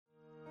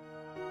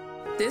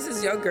This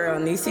is your girl,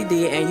 Nisi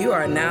D, and you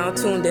are now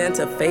tuned in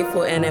to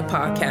Faithful in It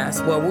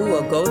podcast, where we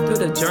will go through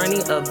the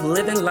journey of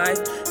living life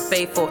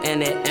faithful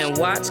in it and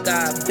watch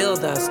God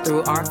build us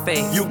through our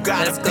faith. You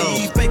gotta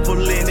be faithful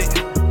in it,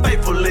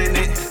 faithful in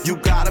it. You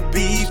gotta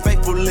be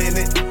faithful in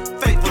it,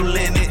 faithful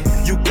in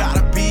it. You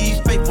gotta be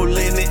faithful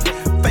in it,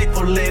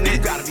 faithful in it. You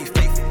gotta be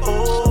faithful.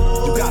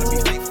 Oh, you gotta be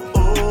faithful.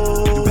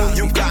 Oh,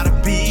 you gotta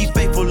be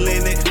faithful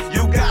in it.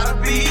 You gotta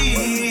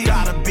be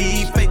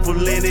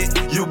faithful in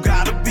it. You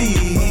gotta be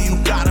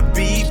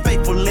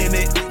faithful in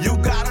it. You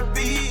gotta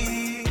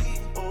be.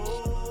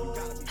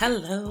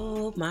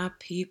 Hello, my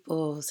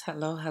peoples.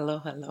 Hello.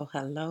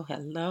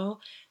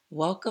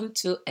 Welcome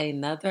to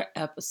another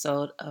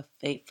episode of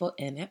Faithful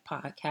in It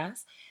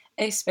podcast,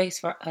 a space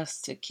for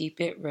us to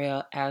keep it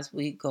real as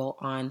we go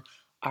on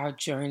our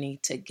journey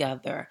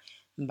together.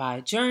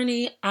 By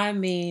journey, I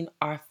mean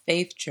our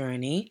faith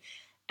journey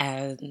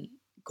and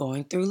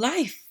going through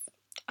life.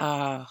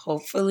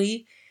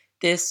 Hopefully,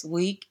 this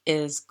week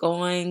is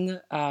going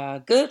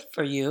good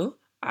for you.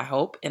 I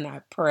hope and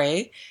I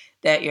pray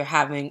that you're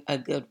having a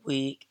good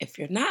week. If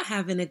you're not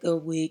having a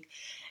good week,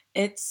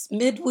 it's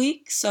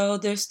midweek, so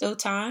there's still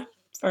time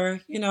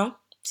for,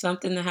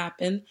 something to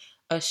happen,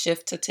 a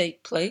shift to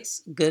take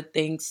place, good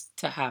things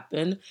to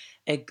happen,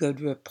 a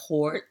good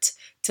report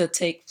to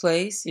take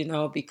place,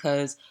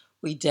 because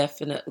we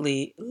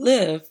definitely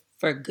live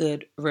for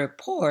good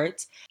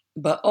reports.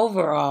 But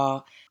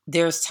overall,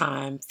 there's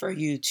time for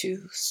you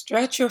to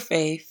stretch your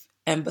faith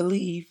and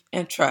believe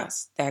and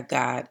trust that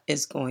God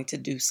is going to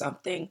do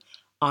something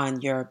on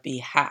your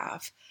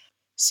behalf.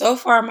 So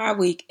far, my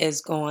week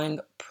is going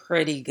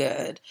pretty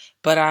good,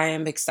 but I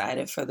am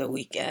excited for the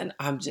weekend.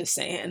 I'm just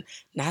saying,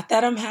 not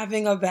that I'm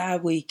having a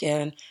bad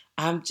weekend.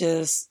 I'm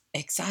just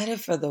excited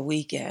for the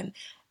weekend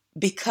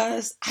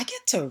because I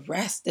get to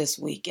rest this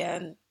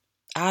weekend.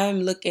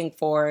 I'm looking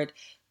forward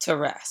to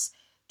rest.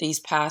 These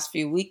past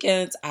few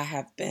weekends, I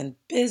have been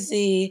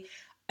busy.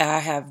 I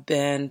have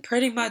been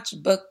pretty much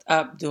booked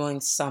up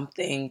doing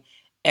something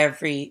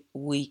every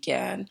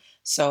weekend.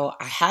 So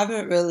I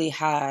haven't really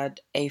had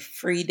a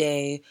free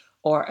day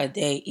or a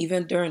day,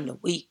 even during the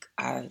week.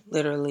 I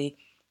literally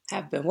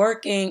have been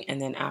working,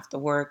 and then after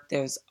work,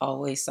 there's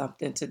always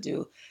something to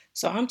do.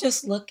 So I'm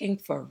just looking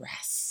for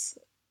rest.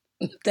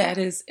 That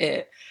is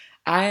it.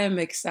 I am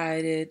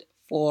excited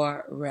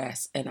for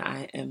rest, and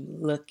I am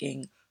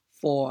looking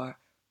for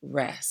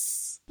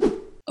rest.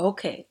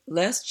 Okay,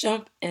 let's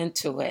jump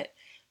into it.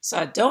 So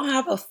I don't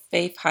have a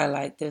faith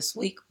highlight this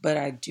week, but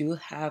I do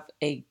have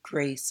a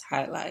grace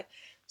highlight.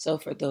 So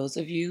for those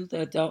of you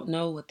that don't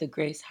know what the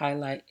grace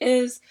highlight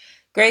is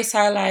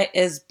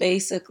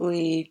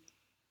basically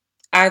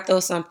I throw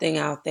something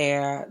out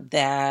there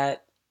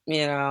that,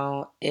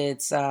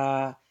 it's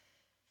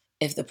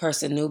if the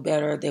person knew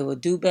better, they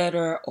would do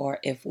better, or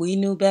if we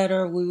knew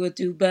better, we would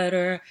do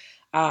better.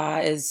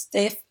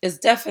 It's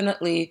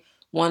definitely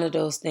one of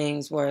those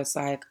things where it's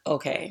like,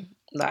 okay,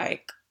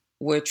 like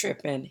we're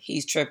tripping,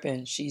 he's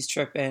tripping, she's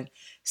tripping,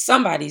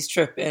 somebody's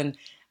tripping.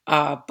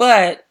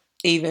 But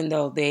even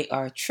though they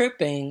are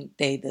tripping,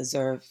 they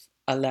deserve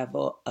a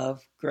level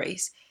of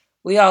grace.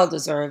 We all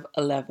deserve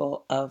a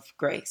level of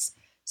grace.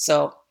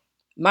 So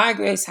my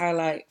grace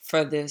highlight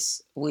for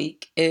this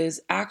week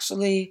is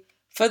actually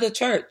for the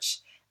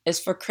church. It's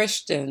for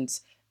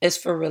Christians. It's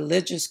for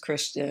religious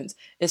Christians.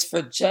 It's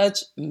for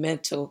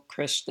judgmental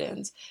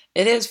Christians.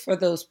 It is for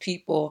those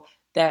people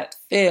that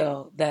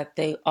feel that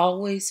they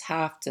always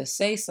have to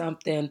say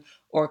something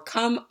or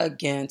come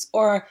against,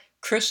 or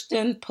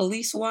Christian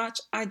police watch,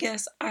 I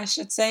guess I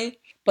should say.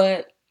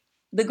 But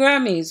the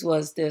Grammys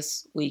was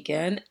this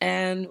weekend,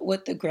 and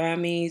with the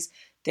Grammys,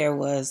 there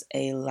was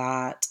a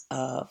lot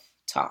of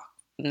talk.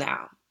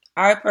 Now,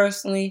 I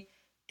personally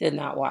did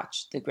not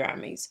watch the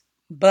Grammys,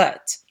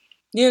 but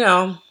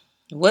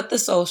with the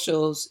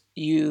socials,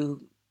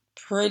 you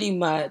pretty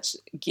much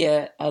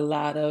get a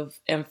lot of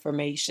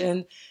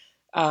information.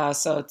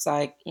 So it's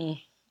like, do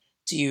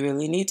you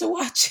really need to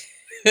watch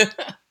it?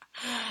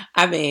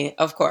 I mean,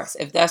 of course,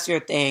 if that's your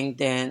thing,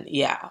 then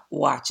yeah,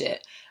 watch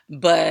it.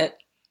 But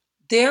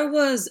there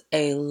was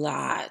a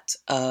lot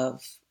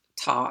of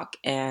talk,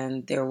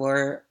 and there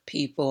were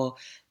people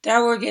that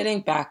were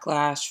getting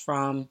backlash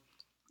from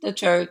the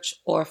church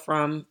or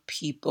from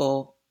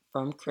people,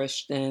 from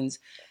Christians.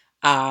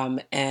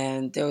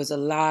 And there was a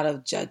lot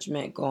of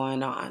judgment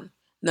going on.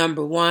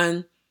 Number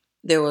one,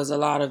 there was a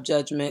lot of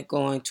judgment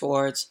going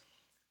towards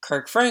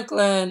Kirk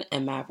Franklin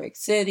and Maverick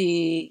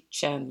City,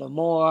 Chandler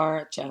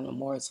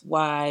Moore's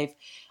wife.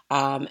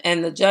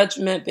 And the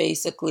judgment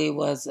basically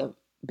was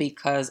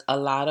because a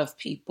lot of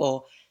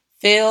people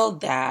feel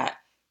that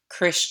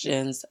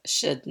Christians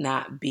should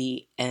not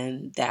be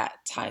in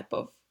that type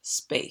of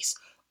space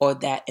or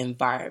that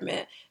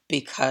environment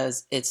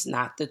because it's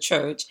not the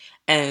church.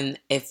 And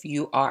if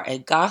you are a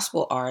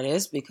gospel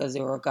artist, because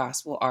there were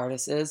gospel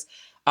artists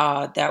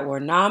that were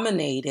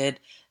nominated,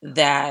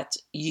 that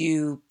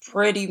you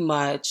pretty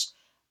much,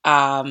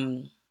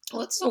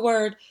 what's the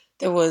word?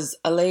 There was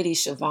a lady,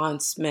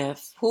 Siobhan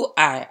Smith, who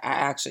I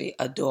actually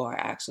adore.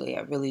 Actually,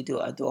 I really do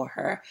adore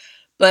her.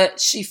 But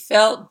she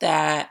felt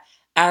that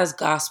as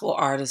gospel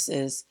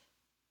artists,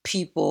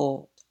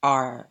 people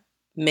are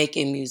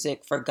making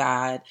music for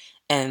God,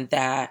 and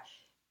that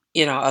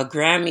a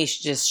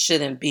Grammy just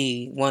shouldn't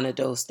be one of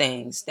those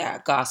things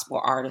that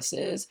gospel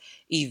artists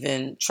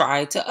even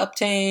try to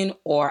obtain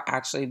or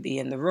actually be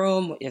in the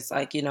room. It's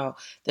like,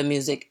 the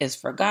music is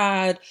for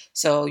God,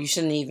 so you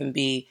shouldn't even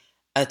be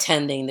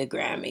attending the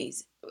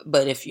Grammys.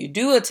 But if you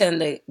do attend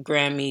the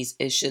Grammys,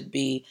 it should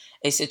be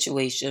a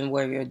situation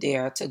where you're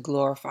there to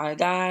glorify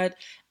God,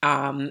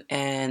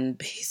 and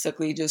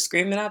basically just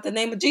screaming out the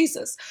name of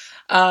Jesus.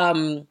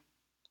 Um,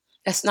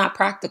 that's not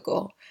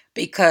practical,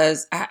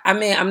 because I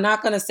mean, I'm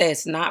not going to say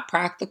it's not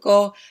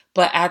practical,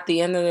 but at the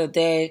end of the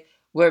day,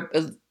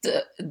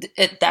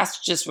 that's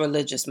just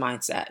religious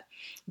mindset,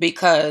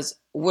 because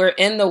we're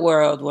in the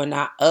world, we're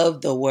not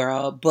of the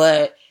world,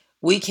 but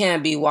we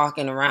can't be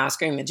walking around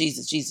screaming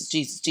Jesus, Jesus,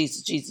 Jesus,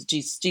 Jesus, Jesus,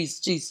 Jesus, Jesus,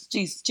 Jesus,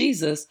 Jesus,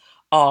 Jesus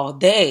all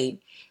day.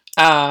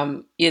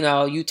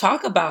 You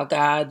talk about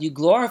God, you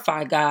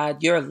glorify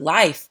God, your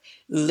life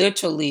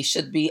literally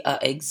should be an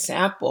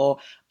example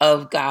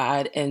of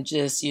God, and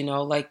just,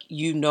 like,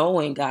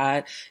 knowing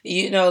God.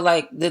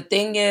 Like, the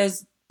thing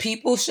is,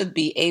 people should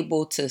be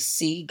able to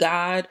see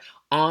God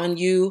on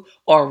you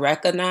or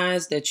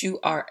recognize that you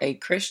are a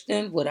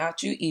Christian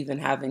without you even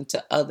having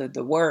to utter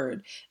the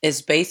word.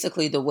 It's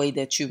basically the way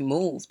that you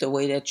move, the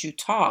way that you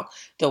talk,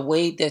 the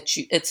way that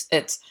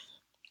it's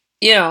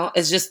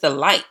just the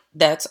light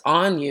that's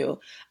on you.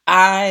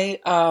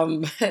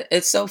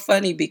 It's so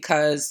funny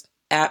because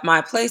at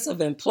my place of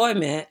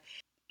employment,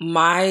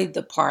 my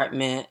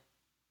department,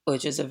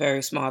 which is a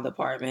very small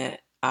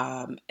department,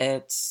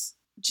 it's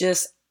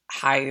just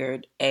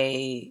hired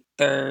a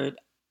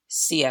third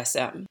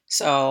CSM.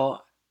 So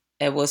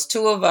it was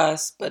two of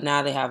us, but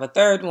now they have a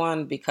third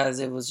one because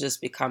it was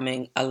just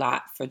becoming a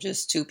lot for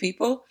just two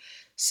people.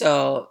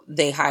 So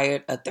they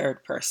hired a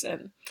third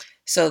person.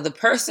 So the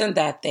person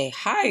that they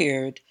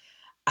hired,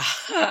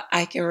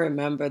 I can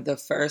remember the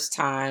first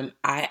time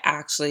I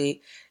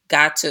actually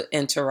got to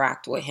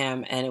interact with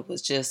him, and it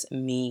was just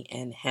me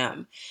and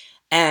him.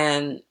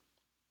 And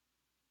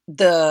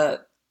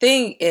the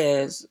thing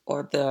is,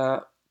 or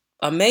the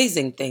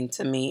amazing thing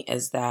to me,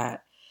 is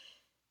that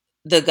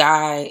the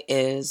guy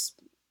is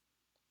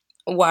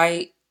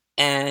white,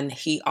 and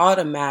he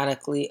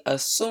automatically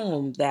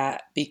assumed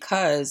that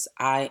because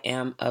I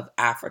am of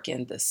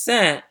African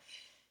descent,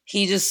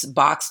 he just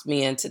boxed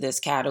me into this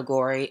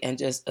category and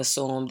just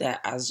assumed that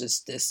I was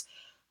just this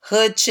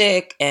hood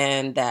chick,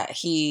 and that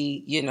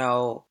he,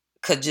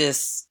 could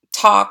just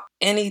talk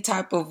any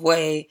type of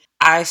way.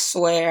 I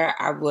swear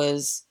I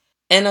was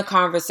in a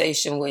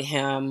conversation with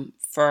him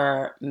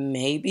for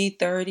maybe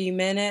 30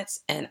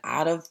 minutes. And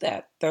out of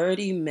that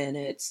 30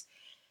 minutes,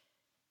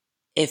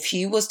 if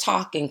he was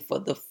talking for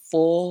the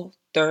full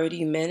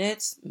 30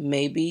 minutes,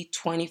 maybe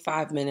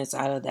 25 minutes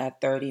out of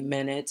that 30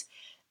 minutes,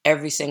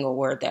 every single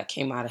word that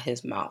came out of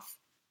his mouth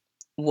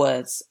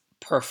was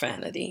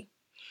profanity.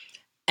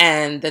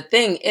 And the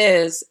thing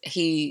is,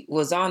 he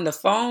was on the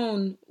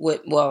phone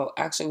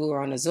actually, we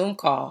were on a Zoom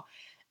call,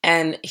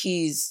 and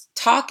he's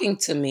talking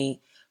to me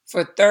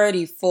for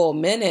 30 full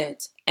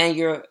minutes, and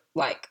you're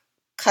like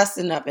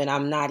cussing up, and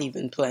I'm not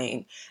even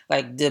playing.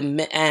 Like,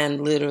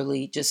 and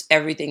literally just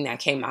everything that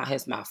came out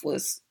his mouth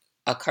was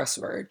a curse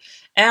word.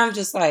 And I'm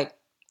just like,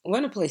 we're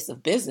in a place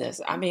of business.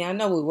 I mean, I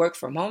know we work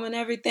from home and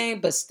everything,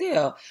 but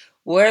still,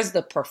 where's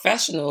the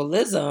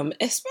professionalism?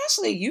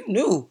 Especially, you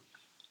knew.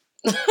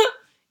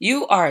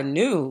 You are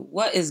new.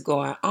 What is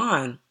going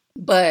on?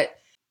 But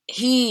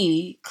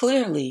he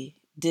clearly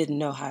didn't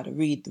know how to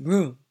read the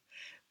room,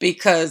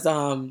 because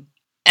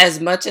as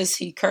much as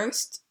he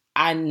cursed,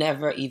 I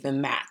never even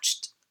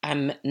matched.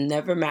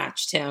 Never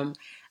matched him.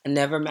 I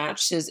never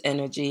matched his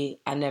energy.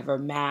 I never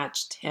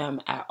matched him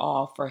at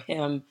all, for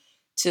him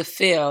to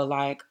feel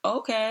like,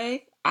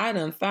 okay, I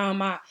done found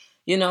my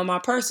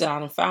person. I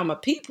done found my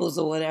peoples,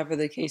 or whatever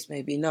the case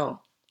may be.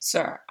 No,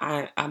 sir,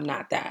 I'm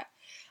not that.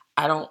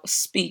 I don't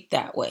speak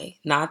that way.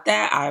 Not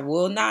that I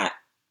will not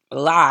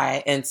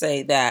lie and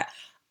say that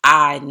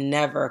I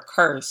never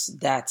curse.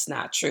 That's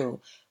not true.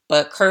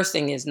 But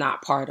cursing is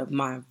not part of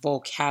my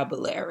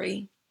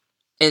vocabulary.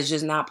 It's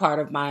just not part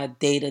of my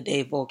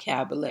day-to-day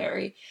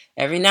vocabulary.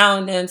 Every now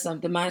and then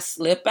something might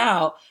slip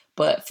out,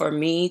 but for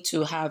me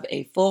to have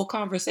a full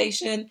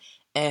conversation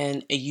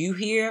and you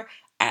hear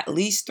at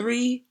least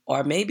 3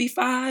 or maybe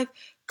 5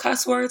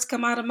 cuss words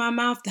come out of my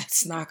mouth,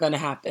 that's not going to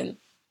happen.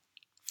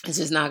 It's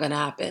just not going to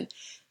happen.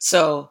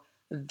 So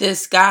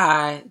this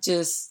guy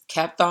just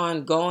kept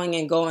on going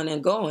and going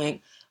and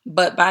going.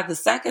 But by the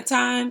second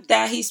time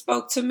that he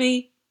spoke to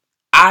me,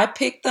 I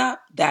picked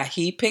up that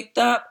he picked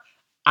up,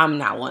 I'm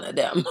not one of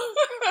them.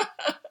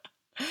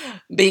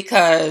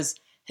 Because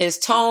his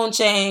tone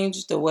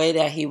changed, the way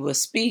that he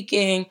was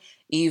speaking,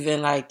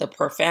 even like the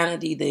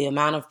profanity, the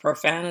amount of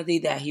profanity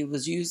that he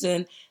was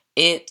using,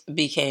 it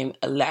became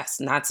less.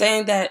 Not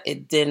saying that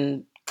it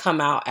didn't come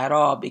out at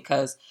all,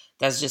 because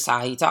that's just how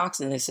he talks,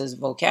 and it's his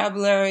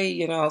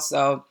vocabulary,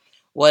 so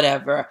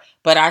whatever.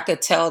 But I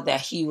could tell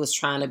that he was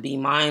trying to be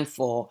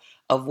mindful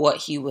of what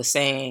he was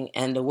saying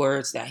and the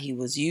words that he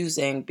was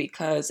using,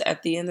 because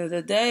at the end of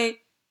the day,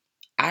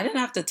 I didn't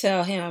have to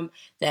tell him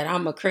that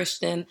I'm a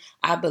Christian.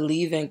 I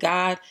believe in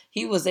God.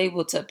 He was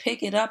able to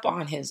pick it up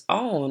on his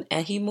own,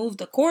 and he moved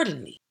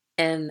accordingly.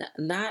 And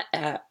not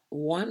at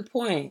one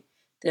point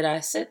did I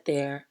sit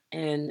there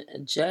and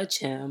judge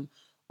him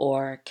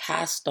or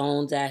cast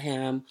stones at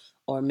him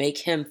or make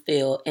him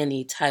feel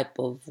any type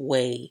of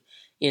way,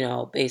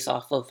 based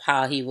off of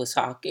how he was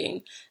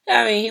talking.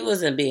 I mean, he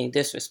wasn't being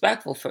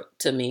disrespectful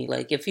to me.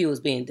 Like, if he was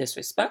being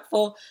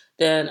disrespectful,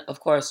 then of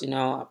course,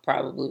 I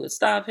probably would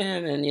stop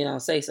him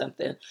and, say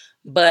something.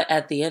 But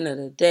at the end of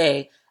the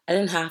day, I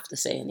didn't have to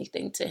say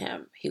anything to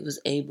him. He was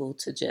able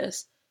to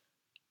just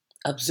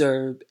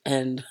observe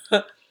and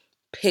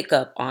pick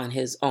up on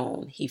his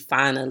own. He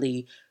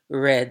finally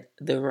read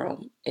the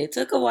room. It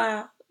took a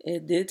while.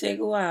 It did take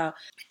a while.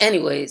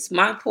 Anyways,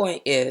 my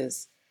point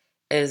is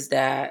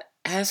that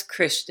as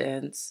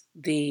Christians,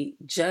 the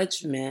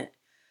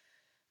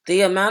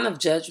amount of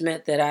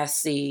judgment that I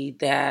see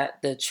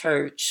that the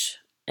church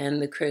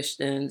and the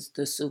Christians,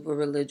 the super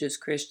religious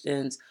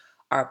Christians,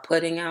 are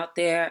putting out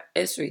there,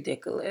 it's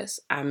ridiculous.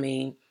 I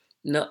mean,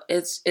 no,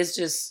 it's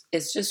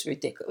just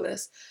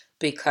ridiculous,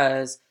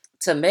 because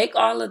to make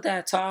all of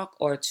that talk,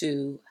 or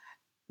to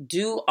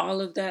do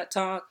all of that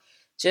talk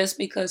just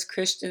because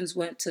Christians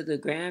went to the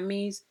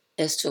Grammys,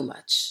 is too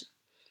much.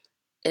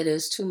 It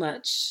is too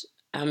much.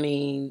 I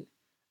mean,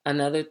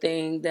 another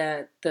thing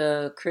that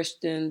the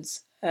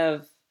Christians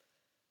have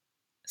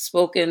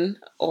spoken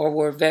or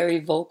were very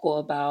vocal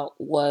about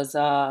was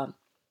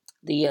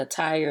the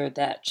attire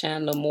that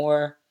Chandler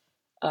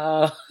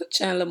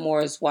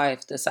Moore's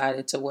wife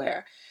decided to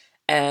wear.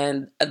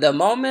 And the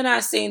moment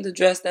I seen the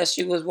dress that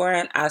she was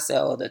wearing, I said,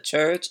 "Oh, the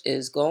church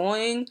is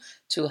going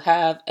to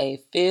have a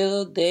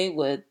field day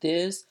with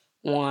this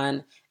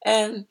one."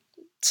 And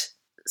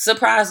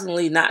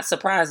surprisingly, not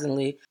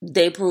surprisingly,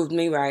 they proved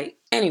me right.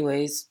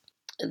 Anyways,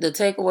 the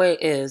takeaway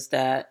is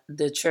that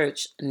the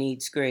church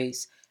needs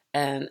grace,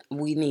 and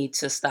we need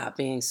to stop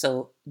being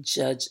so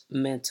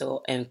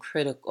judgmental and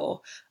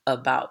critical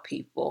about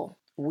people.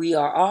 We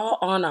are all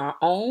on our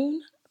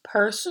own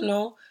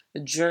personal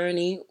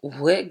journey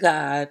with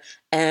God,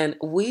 and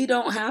we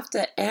don't have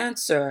to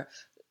answer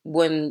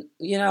when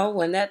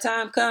that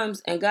time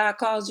comes and God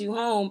calls you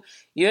home.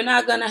 You're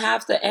not going to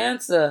have to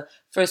answer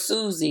for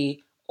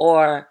Susie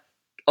or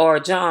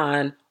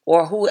John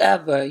or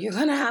whoever. You're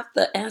going to have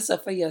to answer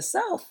for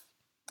yourself.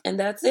 And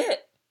that's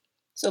it.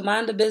 So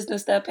mind the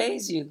business that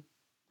pays you.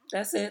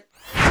 That's it.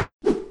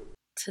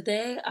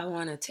 Today, I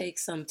want to take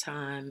some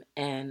time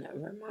and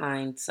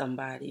remind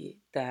somebody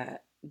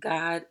that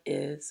God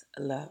is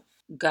love.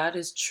 God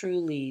is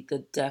truly the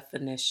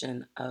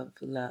definition of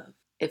love.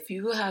 If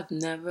you have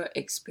never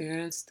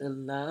experienced the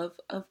love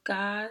of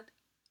God,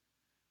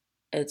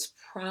 it's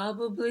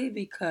probably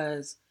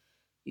because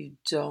you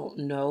don't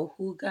know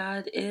who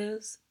God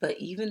is. But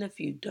even if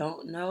you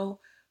don't know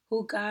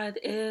who God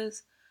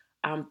is,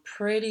 I'm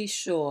pretty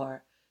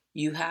sure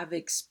you have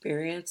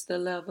experienced the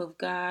love of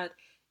God.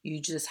 You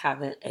just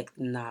haven't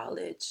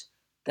acknowledged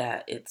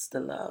that it's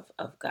the love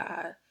of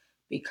God,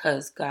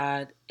 because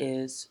God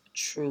is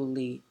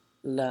truly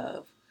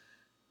love.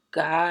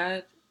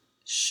 God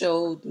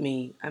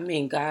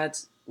God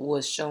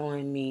was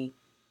showing me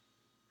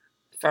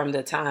from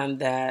the time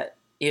that,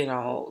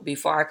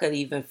 before I could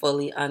even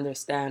fully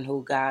understand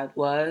who God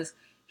was,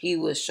 He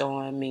was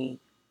showing me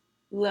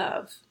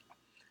love.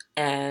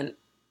 And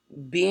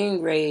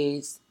being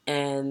raised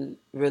in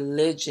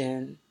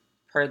religion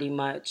pretty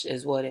much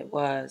is what it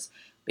was,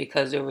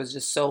 because there was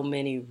just so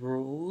many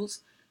rules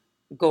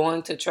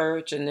going to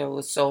church, and there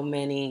was so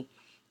many,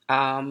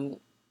 um,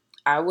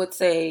 I would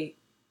say,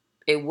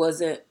 it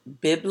wasn't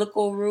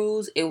biblical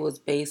rules. It was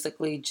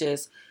basically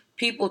just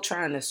people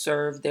trying to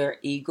serve their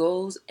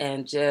egos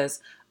and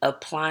just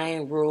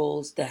applying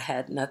rules that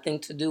had nothing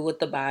to do with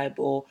the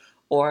Bible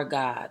or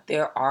God.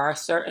 There are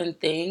certain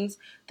things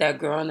that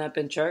growing up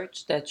in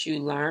church that you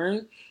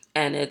learn,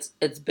 and it's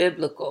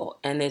biblical,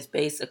 and it's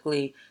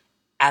basically,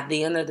 at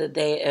the end of the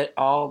day, it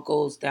all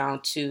goes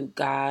down to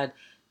God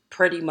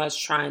pretty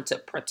much trying to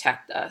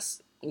protect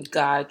us,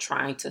 God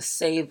trying to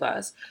save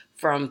us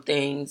from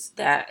things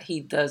that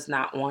He does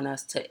not want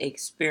us to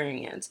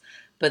experience.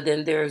 But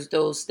then there's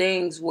those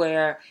things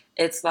where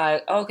it's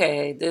like,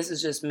 okay, this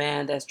is just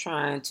man that's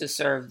trying to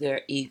serve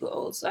their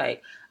egos.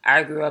 Like,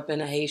 I grew up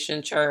in a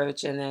Haitian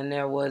church, and then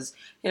there was,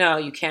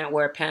 you can't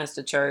wear pants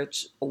to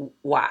church.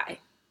 Why?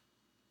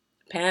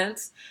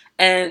 Pants.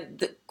 And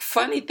the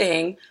funny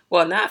thing,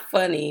 well, not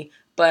funny,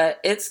 but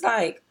it's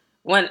like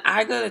when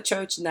I go to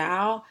church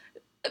now,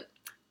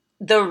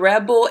 the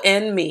rebel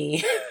in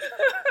me,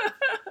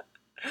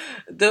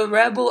 the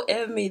rebel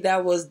in me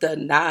that was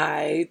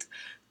denied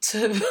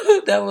to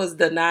that was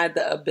denied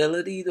the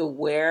ability to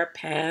wear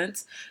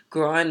pants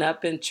growing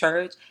up in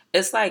church.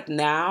 It's like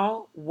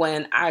now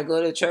when I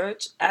go to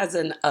church as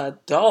an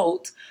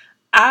adult,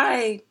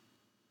 I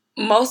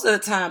most of the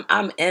time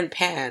I'm in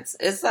pants.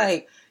 It's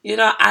like,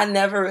 I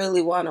never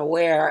really want to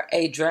wear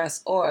a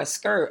dress or a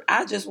skirt.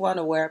 I just want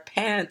to wear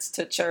pants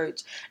to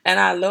church. And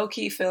I low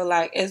key feel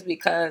like it's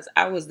because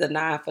I was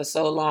denied for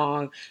so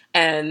long.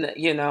 And,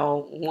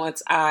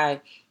 once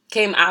I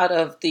came out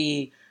of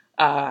the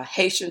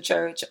Haitian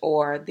church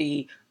or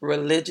the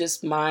religious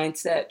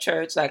mindset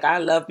church, like I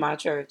love my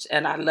church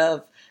and I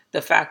love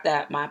the fact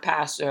that my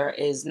pastor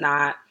is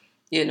not,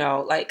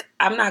 like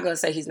I'm not going to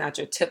say he's not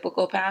your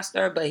typical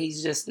pastor, but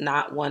he's just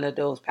not one of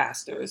those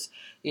pastors.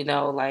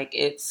 Like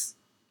it's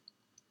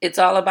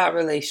all about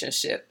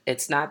relationship.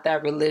 It's not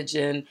that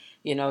religion,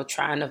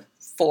 trying to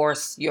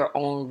force your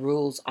own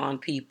rules on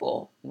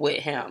people with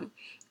him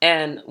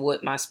and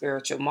with my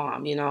spiritual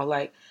mom.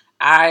 Like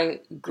I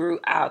grew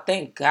out,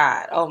 thank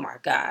God. Oh my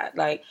God.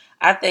 Like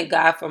I thank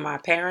God for my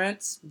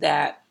parents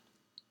that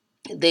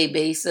they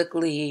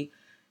basically,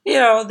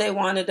 they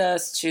wanted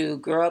us to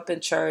grow up in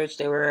church.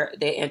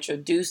 They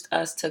introduced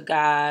us to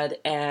God,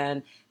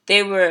 and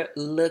they were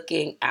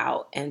looking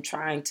out and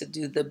trying to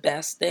do the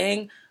best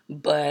thing,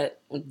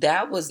 but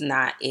that was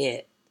not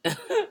it.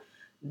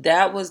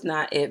 That was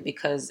not it,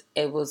 because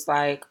it was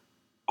like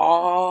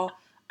all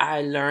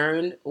I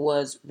learned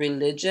was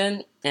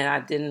religion and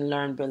I didn't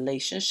learn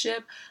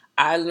relationship.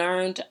 I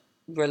learned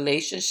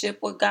relationship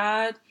with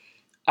God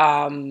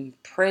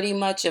pretty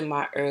much in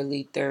my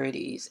early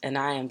 30s, and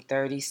I am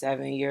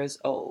 37 years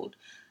old.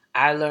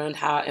 I learned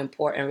how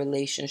important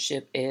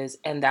relationship is,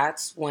 and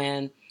that's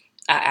when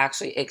I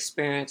actually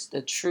experienced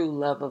the true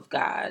love of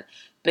God.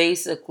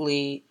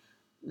 Basically,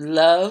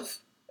 love,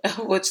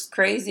 what's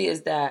crazy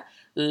is that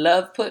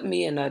love put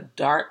me in a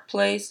dark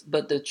place,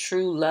 but the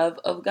true love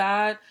of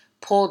God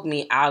pulled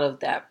me out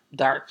of that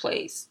dark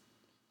place.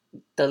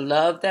 The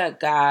love that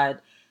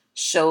God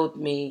showed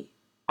me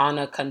on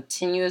a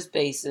continuous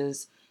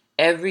basis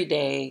every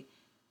day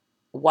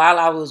while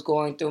I was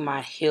going through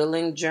my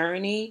healing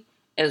journey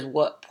is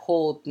what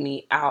pulled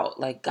me out.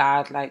 Like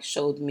God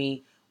showed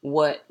me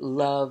what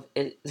love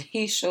is.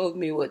 He showed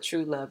me what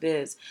true love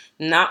is.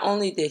 Not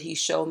only did he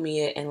show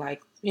me it in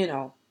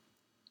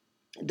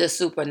the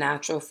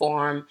supernatural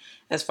form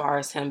as far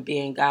as him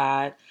being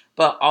God,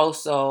 but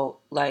also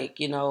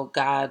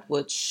God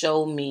would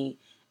show me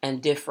in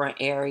different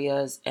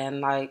areas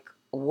and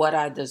what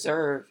I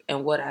deserve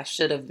and what I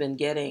should have been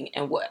getting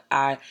and what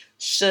I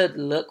should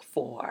look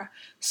for.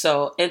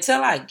 So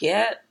until I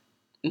get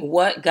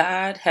what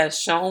God has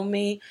shown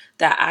me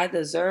that I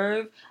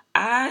deserve,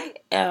 I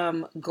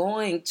am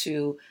going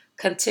to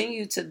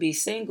continue to be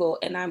single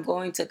and I'm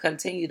going to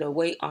continue to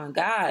wait on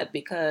God,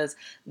 because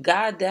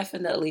God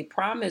definitely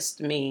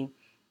promised me,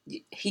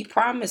 He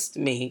promised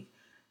me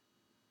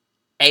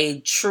a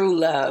true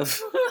love.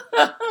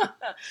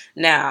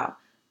 Now,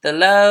 the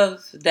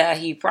love that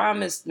He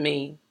promised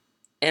me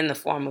in the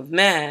form of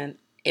man,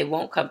 it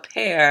won't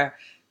compare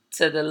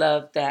to the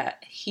love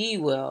that He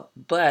will,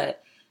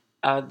 but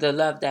the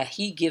love that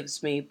He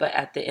gives me. But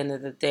at the end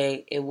of the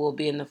day, it will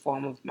be in the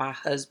form of my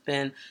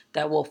husband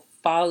that will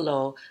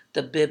follow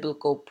the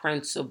biblical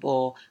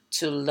principle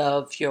to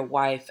love your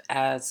wife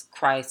as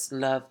Christ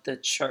loved the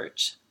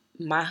church.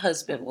 My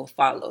husband will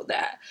follow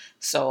that.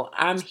 So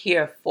I'm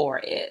here for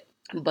it.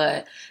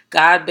 But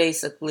God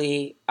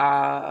basically,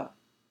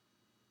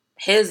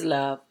 His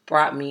love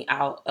brought me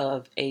out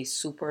of a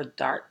super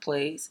dark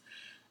place,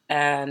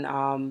 and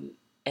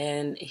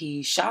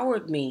He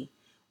showered me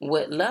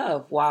with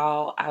love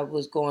while I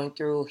was going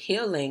through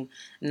healing.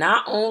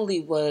 Not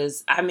only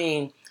was,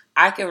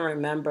 I can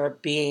remember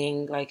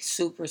being like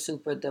super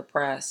super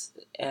depressed,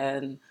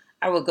 and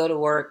I would go to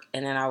work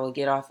and then I would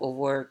get off of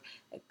work,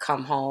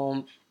 come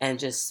home and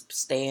just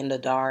stay in the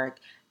dark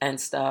and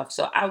stuff.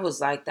 So I was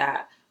like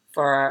that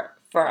for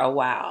a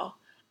while.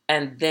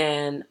 And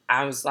then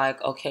I was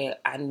like, okay,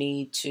 I'm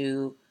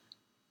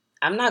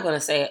not going to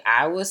say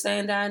I was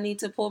saying that I need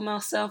to pull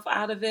myself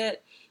out of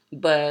it,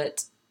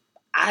 but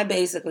I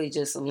basically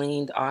just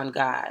leaned on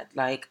God.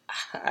 Like,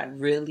 I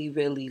really,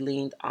 really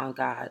leaned on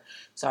God.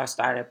 So I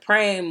started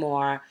praying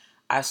more.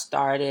 I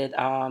started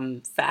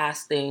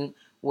fasting,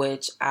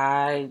 which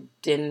I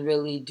didn't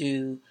really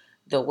do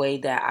the way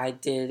that I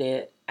did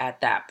it at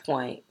that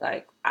point.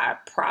 Like, I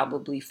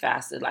probably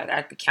fasted, like,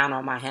 I could count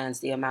on my hands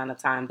the amount of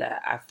time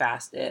that I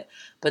fasted.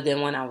 But then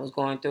when I was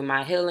going through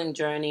my healing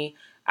journey,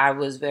 I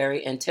was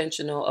very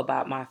intentional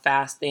about my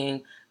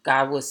fasting.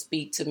 God would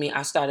speak to me.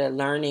 I started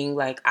learning,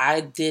 like, I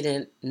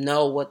didn't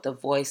know what the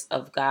voice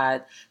of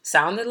God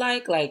sounded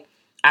like. Like,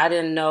 I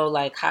didn't know,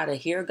 like, how to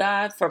hear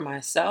God for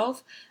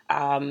myself.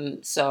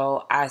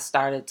 So I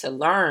started to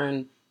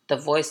learn the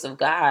voice of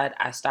God.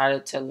 I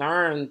started to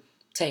learn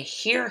to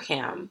hear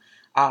Him.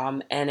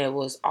 And it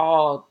was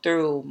all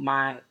through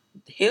my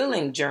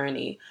healing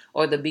journey,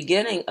 or the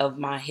beginning of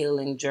my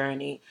healing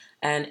journey.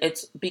 And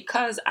it's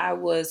because I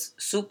was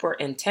super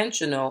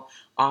intentional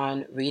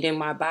on reading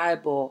my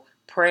Bible,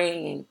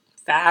 praying,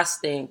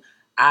 fasting.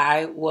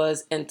 I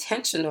was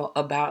intentional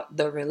about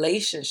the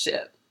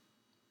relationship.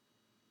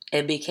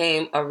 It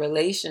became a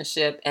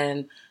relationship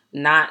and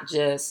not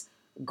just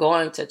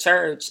going to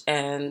church.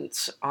 And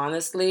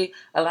honestly,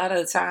 a lot of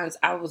the times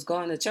I was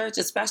going to church,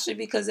 especially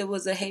because it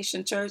was a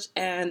Haitian church.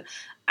 And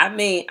I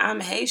mean,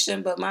 I'm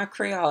Haitian, but my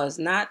Creole is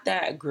not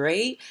that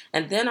great.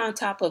 And then on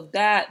top of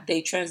that,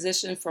 they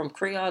transitioned from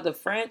Creole to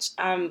French.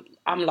 I'm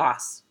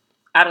lost.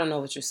 I don't know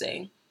what you're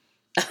saying.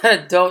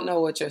 I don't know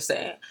what you're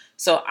saying.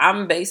 So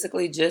I'm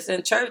basically just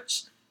in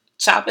church,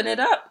 chopping it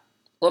up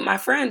with my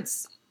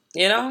friends.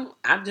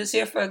 I'm just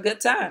here for a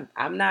good time.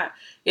 I'm not,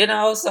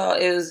 so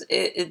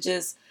it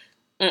just,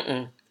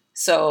 mm-mm.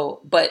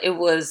 So, but it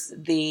was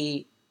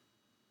the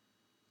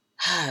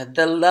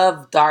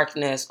love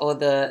darkness, or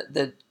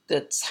the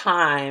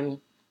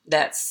time,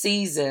 that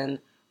season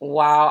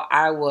while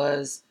I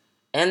was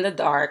in the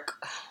dark,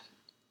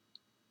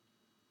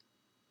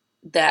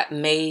 that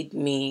made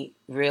me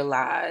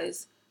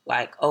realize,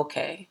 like,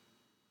 okay,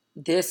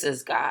 this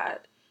is God.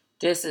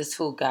 This is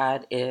who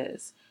God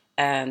is.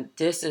 And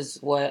this is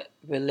what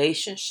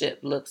relationship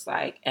looks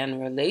like.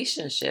 And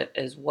relationship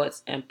is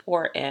what's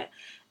important.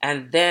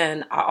 And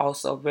then I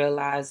also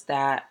realized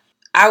that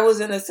I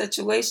was in a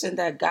situation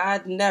that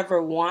God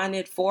never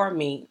wanted for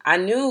me. I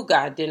knew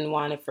God didn't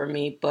want it for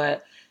me,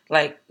 but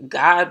like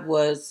God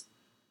was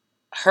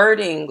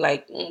hurting.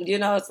 Like,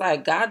 it's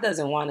like God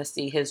doesn't want to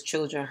see his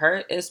children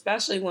hurt,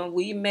 especially when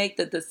we make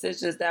the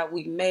decisions that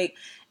we make.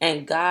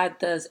 And God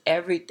does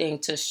everything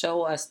to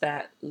show us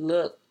that,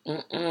 look,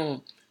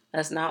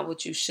 that's not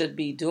what you should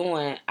be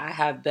doing. I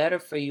have better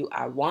for you.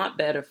 I want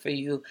better for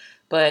you.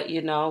 But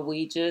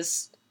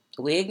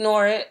we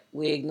ignore it.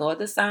 We ignore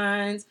the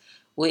signs.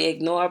 We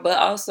ignore, but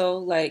also,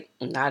 like,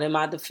 not in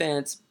my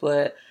defense,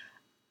 but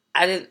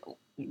I didn't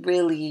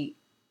really,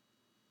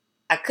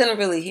 I couldn't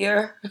really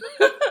hear.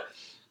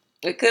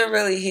 I couldn't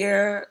really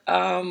hear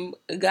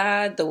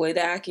God the way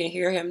that I can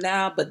hear him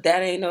now, but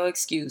that ain't no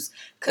excuse,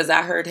 because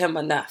I heard him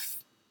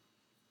enough.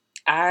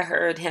 I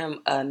heard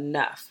him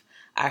enough.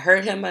 I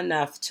heard him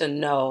enough to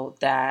know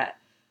that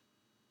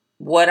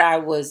what I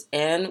was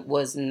in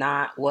was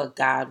not what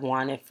God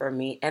wanted for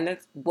me, and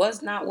it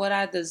was not what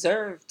I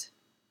deserved.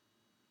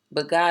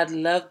 But God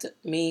loved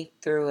me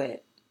through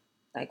it.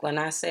 Like, when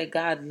I say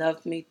God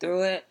loved me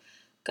through it,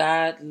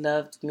 God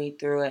loved me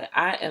through it.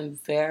 I am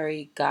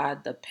very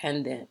God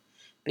dependent,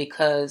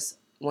 because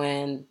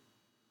when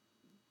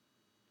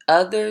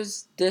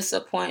others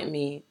disappoint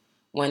me,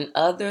 when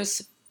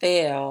others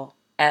fail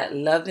at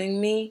loving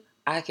me,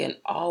 I can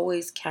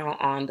always count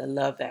on the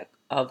love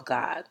of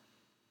God.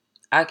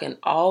 I can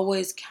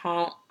always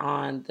count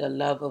on the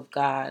love of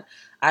God.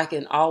 I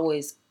can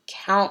always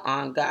count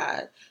on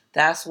God.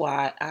 That's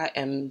why I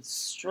am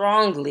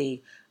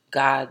strongly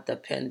God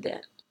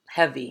dependent.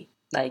 Heavy,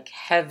 like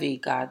heavy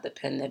God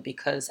dependent,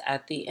 because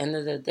at the end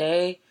of the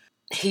day,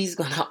 he's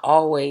going to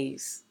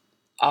always,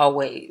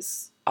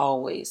 always,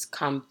 always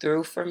come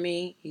through for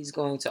me. He's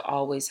going to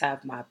always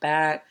have my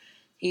back.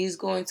 He's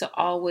going to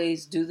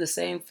always do the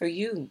same for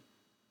you.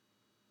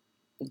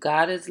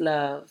 God is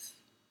love,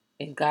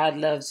 and God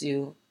loves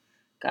you.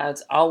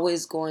 God's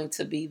always going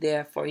to be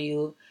there for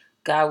you.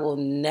 God will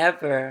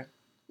never,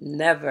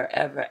 never,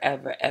 ever,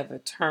 ever, ever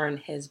turn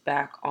his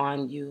back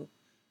on you.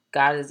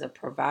 God is a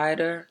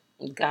provider.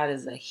 God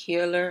is a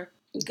healer.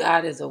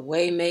 God is a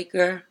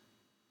waymaker.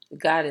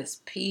 God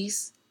is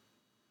peace.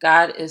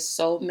 God is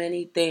so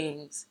many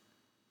things.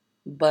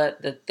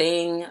 But the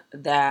thing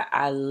that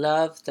I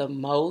love the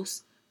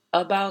most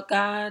about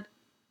God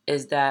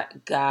is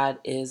that God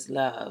is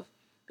love,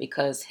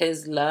 because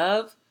his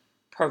love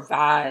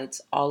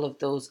provides all of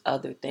those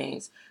other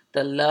things.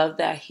 The love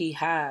that he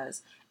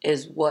has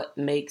is what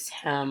makes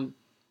him,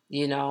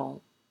 you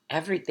know,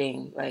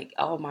 everything. Like,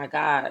 oh my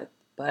God.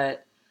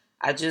 But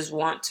I just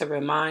want to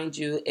remind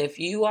you, if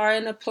you are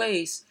in a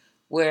place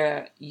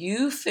where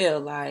you feel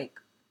like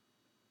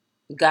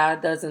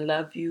God doesn't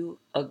love you,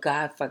 or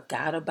God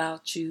forgot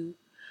about you,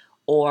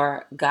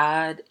 or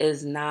God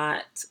is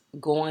not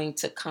going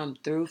to come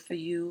through for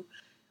you,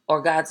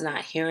 or God's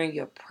not hearing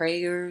your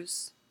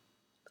prayers,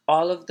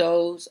 all of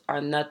those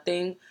are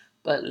nothing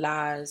but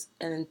lies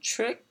and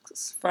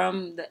tricks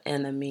from the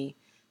enemy,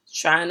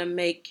 trying to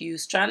make you,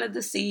 trying to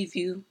deceive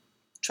you,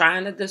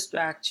 trying to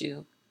distract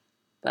you.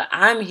 But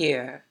I'm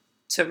here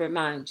to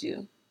remind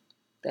you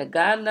that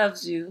God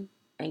loves you,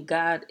 and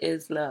God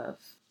is love.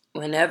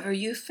 Whenever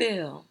you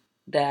feel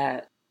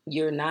that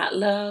you're not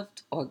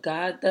loved, or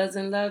God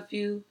doesn't love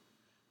you,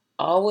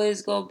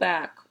 always go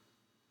back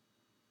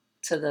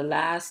to the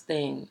last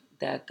thing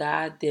that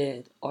God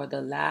did, or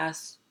the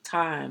last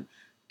time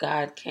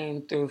God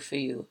came through for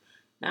you.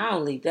 Not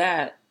only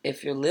that,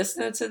 if you're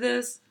listening to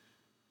this,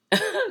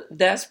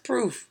 that's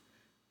proof,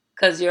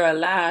 because you're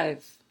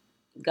alive.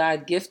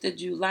 God gifted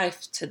you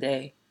life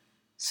today.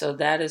 So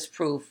that is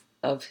proof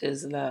of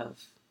his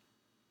love.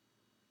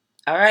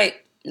 All right.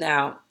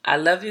 Now, I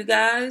love you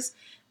guys.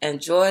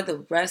 Enjoy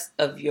the rest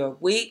of your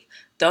week.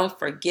 Don't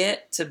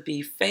forget to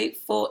be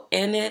faithful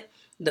in it.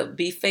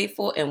 Be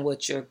faithful in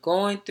what you're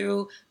going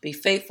through. Be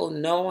faithful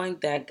knowing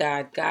that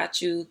God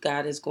got you.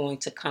 God is going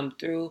to come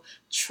through.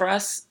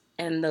 Trust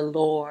in the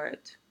Lord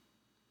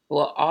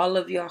with all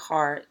of your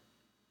heart.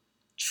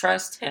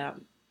 Trust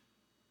him.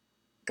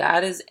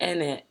 God is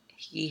in it.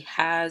 He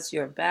has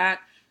your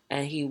back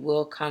and he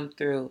will come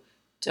through.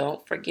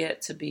 Don't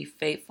forget to be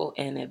faithful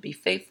in it. Be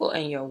faithful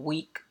in your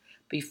week.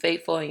 Be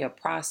faithful in your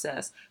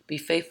process. Be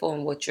faithful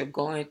in what you're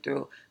going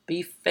through.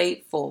 Be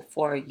faithful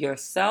for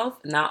yourself,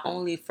 not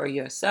only for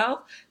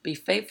yourself. Be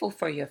faithful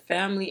for your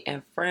family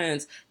and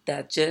friends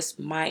that just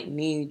might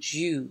need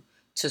you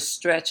to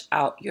stretch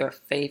out your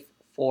faith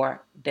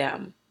for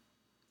them.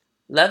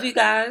 Love you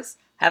guys.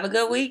 Have a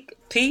good week.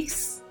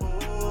 Peace. You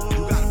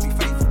gotta be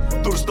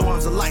faithful through the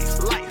storms of life.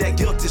 That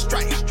guilt is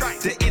strife.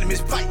 The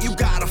enemy's fight. You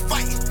gotta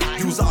fight.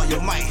 Use all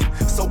your might.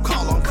 So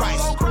call on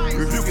Christ.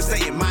 Rebuke and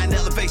Satan. Mind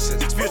elevation.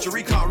 Spiritual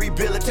recall.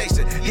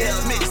 Rehabilitation. Hell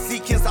admit.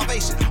 Seeking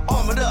salvation.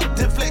 Armored up.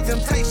 Deflect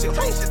temptation.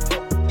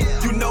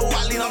 You know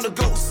I lean on the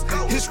ghost.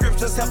 His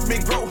scriptures help me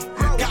grow.